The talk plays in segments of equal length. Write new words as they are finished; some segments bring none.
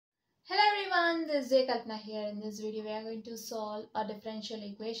everyone, this is Kalpana here. In this video, we are going to solve a differential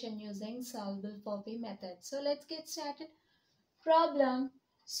equation using Solvableforp method. So let's get started. Problem: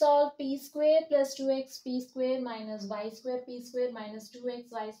 solve p square plus 2x p square minus y square p square minus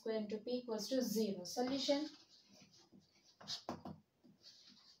 2x y square into p equals to 0. Solution: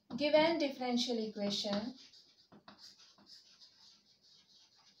 given differential equation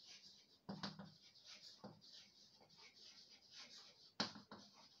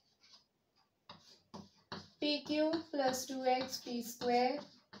p cube plus 2x p square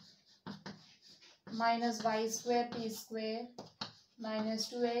minus y square p square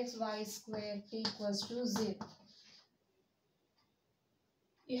minus 2x y square p equals to 0.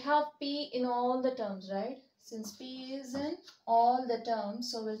 You have p in all the terms, right? Since p is in all the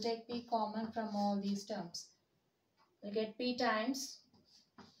terms, so we'll take p common from all these terms. We'll get p times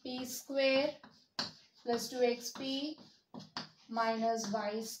p square plus 2xp minus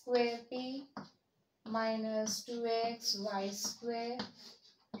y square p minus 2x y square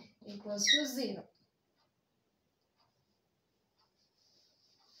equals to 0.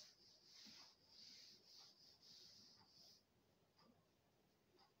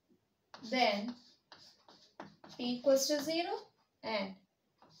 Then p equals to 0 and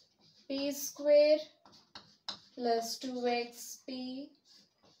p square plus 2xp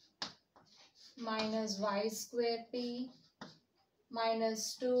minus y square p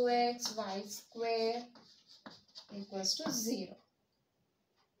minus 2x y square equals to 0.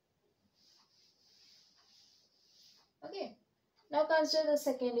 Okay, now consider the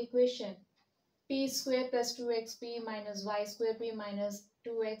second equation. P square plus 2xp minus y square p minus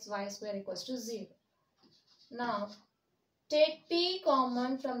 2x y square equals to 0. Now take p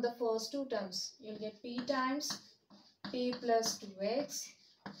common from the first two terms. You'll get p times p plus 2x,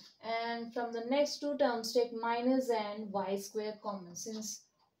 and from the next two terms take minus and y square common, since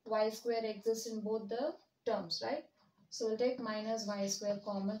y square exists in both the terms, right? So we'll take minus y square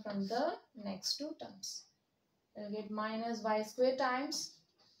common from the next two terms. We'll get minus y square times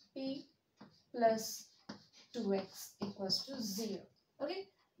p plus 2x equals to 0. Okay,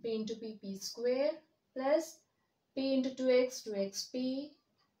 p into p square plus p into 2x 2xp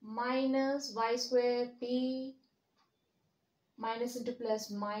minus y square p minus into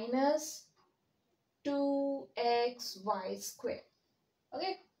plus minus 2xy square.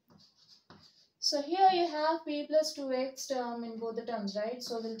 Okay, so here you have p plus 2x term in both the terms, right?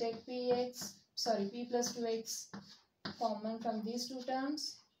 So we'll take p plus 2x common from these two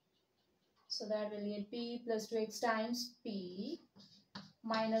terms. So that we'll get p plus 2x times p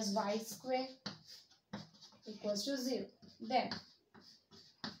minus y square equals to 0. Then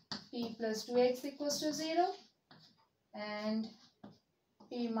p plus 2x equals to 0 and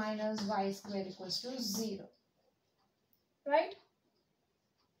p minus y square equals to 0. Right?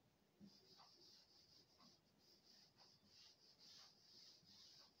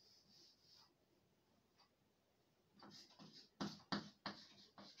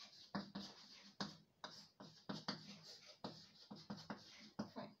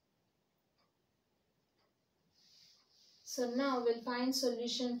 So now we'll find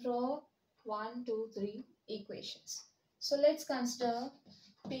solution for 1, 2, 3 equations. So let's consider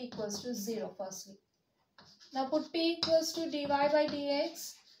p equals to 0 firstly. Now put p equals to dy by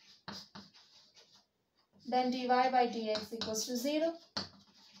dx, then dy by dx equals to 0,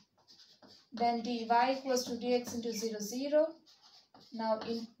 then dy equals to dx into 0, 0. Now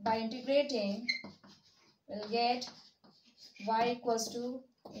by integrating, we'll get y equals to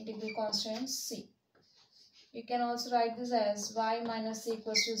integral constant c. You can also write this as y minus c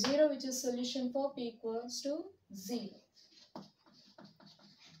equals to 0, which is solution for p equals to 0.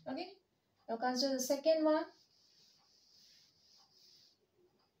 Okay, now consider the second one.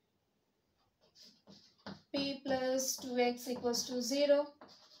 P plus 2x equals to 0.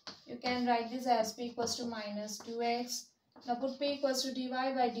 You can write this as p equals to minus 2x. Now put p equals to dy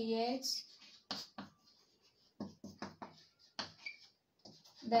by dx.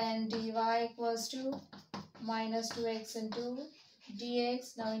 Then dy equals to minus 2x into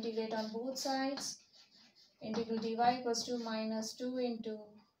dx. Now integrate on both sides. Integral dy equals to minus 2 into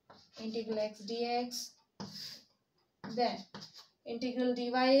integral x dx. Then integral dy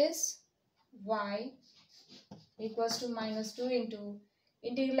is y equals to minus 2 into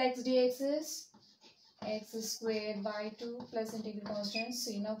integral x dx is x squared by 2 plus integral constant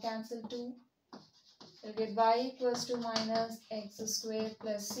c. Now cancel 2. We'll get y equals to minus x squared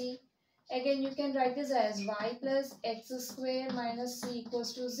plus c. Again, you can write this as y plus x squared minus c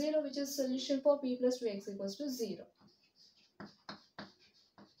equals to 0, which is solution for p plus 2x equals to 0.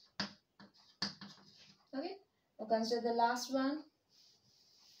 Okay, now consider the last one.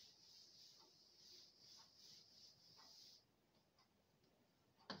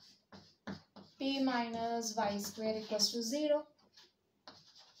 p minus y square equals to 0.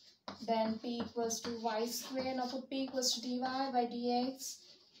 Then p equals to y square. Now put p equals to dy by dx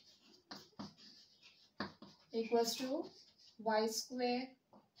equals to y square.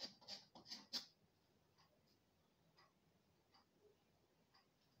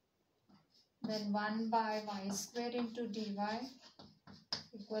 Then 1 by y square into dy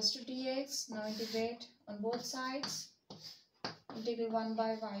equals to dx. Now integrate on both sides. Integral 1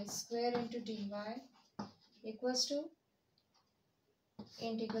 by y square into dy equals to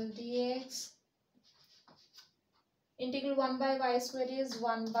integral dx. Integral 1 by y square is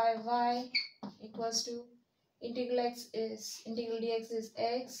 1 by y equals to integral dx is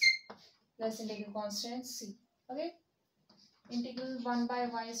x plus integral constant c. Okay. Integral 1 by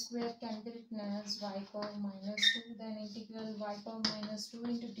y square can be written as y power minus 2. Then integral y power minus 2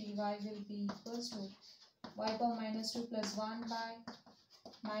 into dy will be equals to y power minus 2 plus 1 by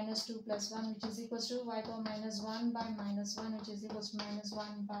minus 2 plus 1, which is equals to y power minus 1 by minus 1, which is equals to minus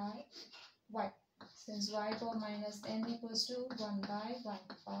 1 by y. Since y power minus n equals to 1 by y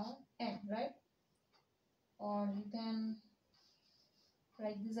power n, right? Or you can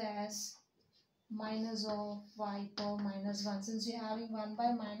write this as minus of y power minus 1. Since you are having 1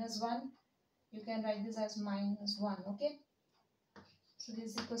 by minus 1, you can write this as minus 1, okay? So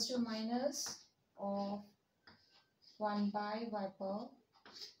this is equals to minus of 1 by y power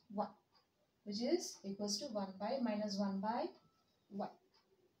 1, which is equals to 1 by minus 1 by y.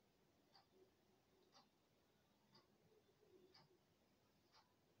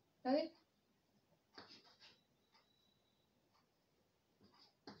 Okay?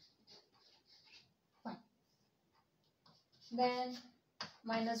 Fine. Then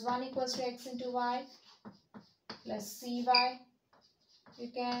minus 1 equals to x into y plus cy. You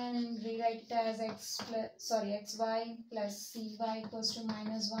can rewrite it as xy plus cy equals to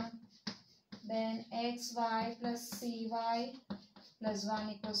minus 1. Then xy plus cy plus 1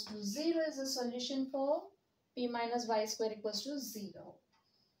 equals to 0 is the solution for p minus y square equals to 0.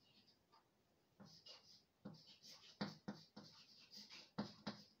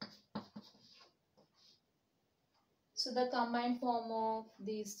 So the combined form of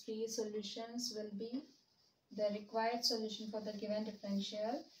these three solutions will be the required solution for the given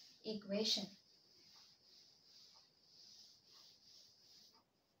differential equation.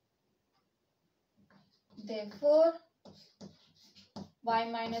 Therefore,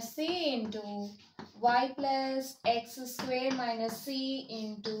 y minus c into y plus x square minus c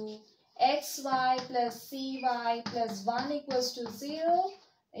into xy plus cy plus 1 equals to 0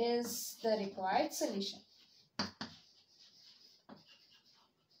 is the required solution.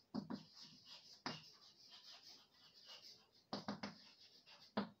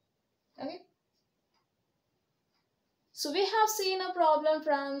 Okay. So we have seen a problem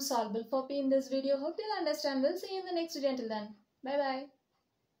from Solvableforp in this video. Hope you'll understand. We'll see you in the next video. Until then, bye bye.